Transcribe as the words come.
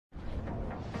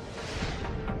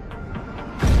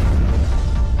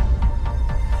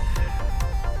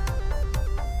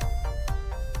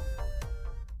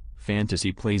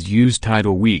fantasy plays use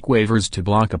title week waivers to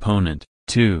block opponent.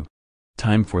 2.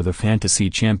 Time for the fantasy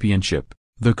championship,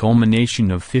 the culmination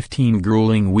of 15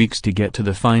 grueling weeks to get to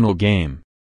the final game.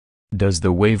 Does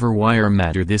the waiver wire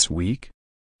matter this week?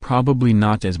 Probably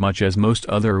not as much as most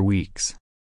other weeks.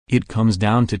 It comes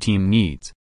down to team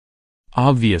needs.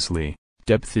 Obviously,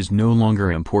 depth is no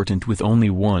longer important with only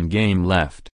one game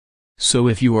left. So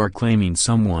if you are claiming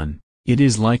someone, it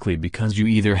is likely because you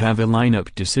either have a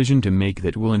lineup decision to make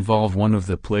that will involve one of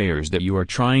the players that you are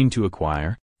trying to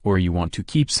acquire, or you want to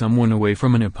keep someone away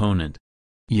from an opponent.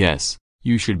 Yes,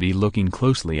 you should be looking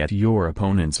closely at your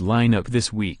opponent's lineup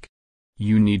this week.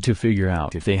 You need to figure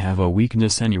out if they have a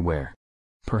weakness anywhere.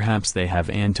 Perhaps they have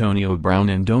Antonio Brown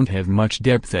and don't have much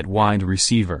depth at wide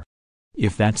receiver.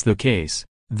 If that's the case,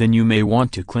 then you may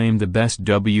want to claim the best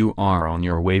WR on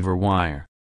your waiver wire.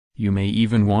 You may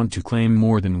even want to claim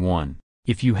more than one,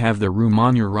 if you have the room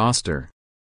on your roster.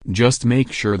 Just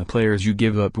make sure the players you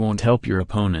give up won't help your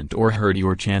opponent or hurt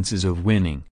your chances of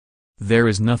winning. There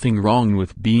is nothing wrong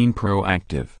with being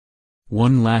proactive.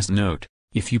 One last note,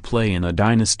 if you play in a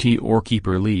dynasty or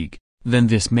keeper league, then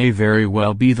this may very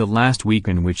well be the last week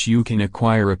in which you can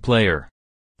acquire a player.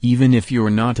 Even if you're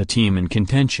not a team in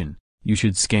contention, you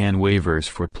should scan waivers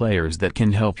for players that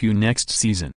can help you next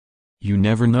season. You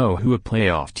never know who a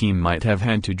playoff team might have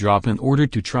had to drop in order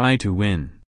to try to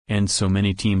win, and so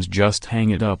many teams just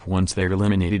hang it up once they're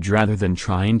eliminated rather than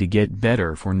trying to get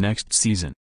better for next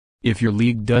season. If your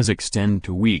league does extend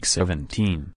to Week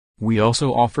 17, we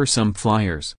also offer some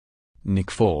flyers. Nick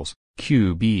Foles,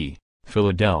 QB,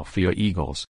 Philadelphia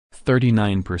Eagles,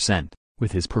 39%.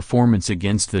 With his performance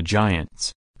against the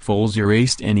Giants, Foles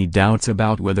erased any doubts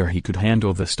about whether he could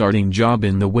handle the starting job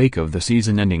in the wake of the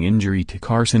season-ending injury to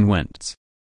Carson Wentz.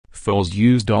 Foles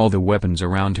used all the weapons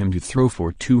around him to throw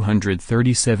for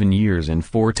 237 yards and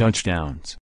 4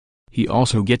 touchdowns. He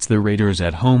also gets the Raiders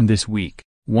at home this week,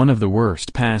 one of the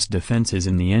worst pass defenses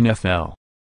in the NFL.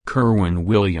 Kerwin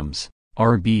Williams,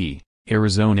 RB,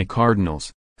 Arizona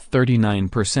Cardinals,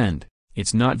 39%.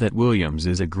 It's not that Williams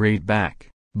is a great back,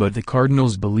 but the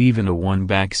Cardinals believe in a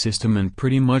one-back system and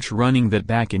pretty much running that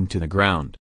back into the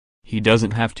ground. He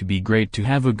doesn't have to be great to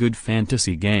have a good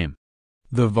fantasy game.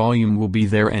 The volume will be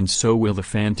there and so will the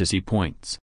fantasy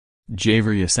points.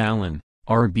 Javarius Allen,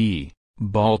 RB,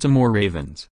 Baltimore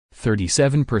Ravens,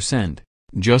 37%.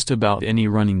 Just about any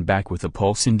running back with a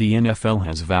pulse in the NFL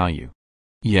has value.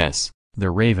 Yes, the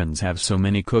Ravens have so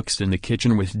many cooks in the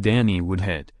kitchen with Danny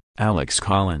Woodhead, Alex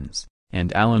Collins,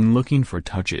 and Allen looking for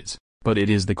touches. But it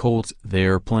is the Colts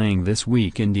they're playing this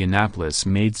week. Indianapolis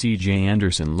made C.J.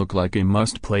 Anderson look like a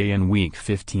must-play in Week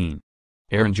 15.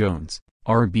 Aaron Jones,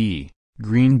 RB,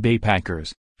 Green Bay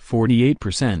Packers,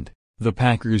 48%. The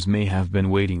Packers may have been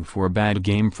waiting for a bad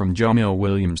game from Jamal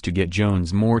Williams to get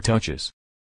Jones more touches.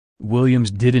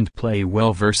 Williams didn't play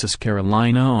well versus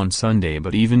Carolina on Sunday,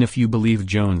 but even if you believe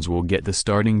Jones will get the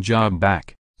starting job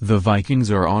back, the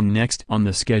Vikings are on next on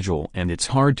the schedule and it's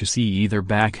hard to see either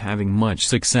back having much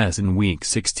success in Week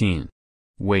 16.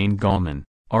 Wayne Gallman,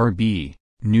 RB,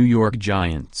 New York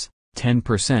Giants,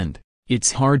 10%.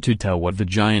 It's hard to tell what the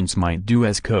Giants might do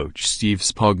as coach Steve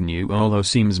Spagnuolo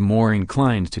seems more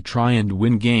inclined to try and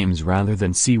win games rather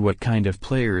than see what kind of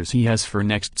players he has for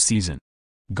next season.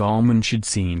 Gallman should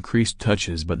see increased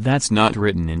touches, but that's not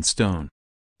written in stone.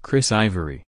 Chris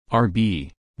Ivory,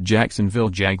 RB, Jacksonville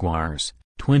Jaguars,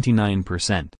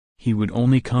 29%. He would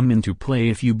only come into play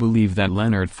if you believe that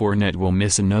Leonard Fournette will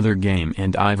miss another game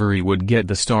and Ivory would get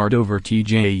the start over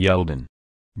T.J. Yeldon.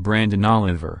 Brandon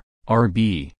Oliver,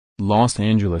 RB, Los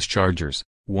Angeles Chargers,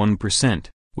 1%.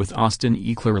 With Austin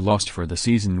Ekeler lost for the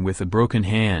season with a broken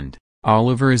hand,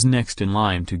 Oliver is next in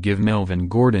line to give Melvin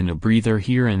Gordon a breather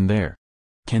here and there.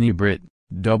 Kenny Britt,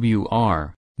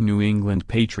 WR, New England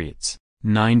Patriots,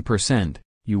 9%.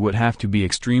 You would have to be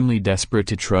extremely desperate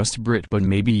to trust Britt, but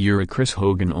maybe you're a Chris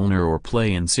Hogan owner or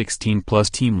play in 16-plus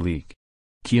team league.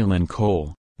 Keelan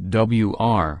Cole,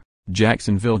 WR,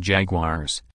 Jacksonville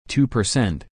Jaguars,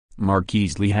 2%.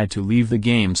 Marquise Lee had to leave the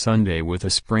game Sunday with a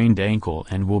sprained ankle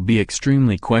and will be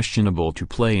extremely questionable to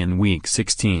play in Week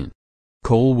 16.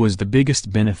 Cole was the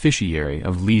biggest beneficiary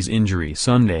of Lee's injury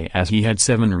Sunday as he had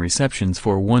 7 receptions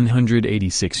for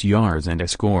 186 yards and a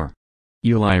score.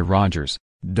 Eli Rogers,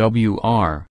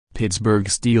 WR, Pittsburgh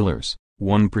Steelers,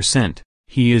 1%.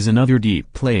 He is another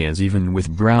deep play as even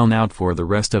with Brown out for the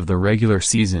rest of the regular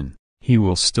season, he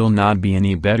will still not be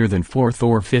any better than 4th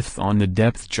or 5th on the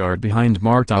depth chart behind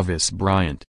Martavis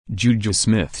Bryant, Juju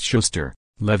Smith-Schuster,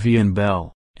 Le'Veon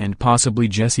Bell, and possibly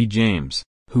Jesse James,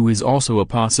 who is also a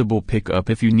possible pickup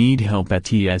if you need help at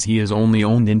T as he is only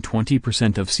owned in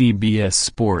 20% of CBS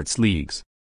sports leagues.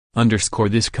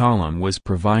 This column was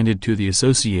provided to the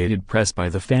Associated Press by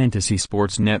the Fantasy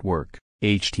Sports Network,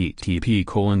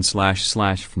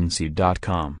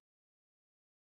 http://fantasy.com.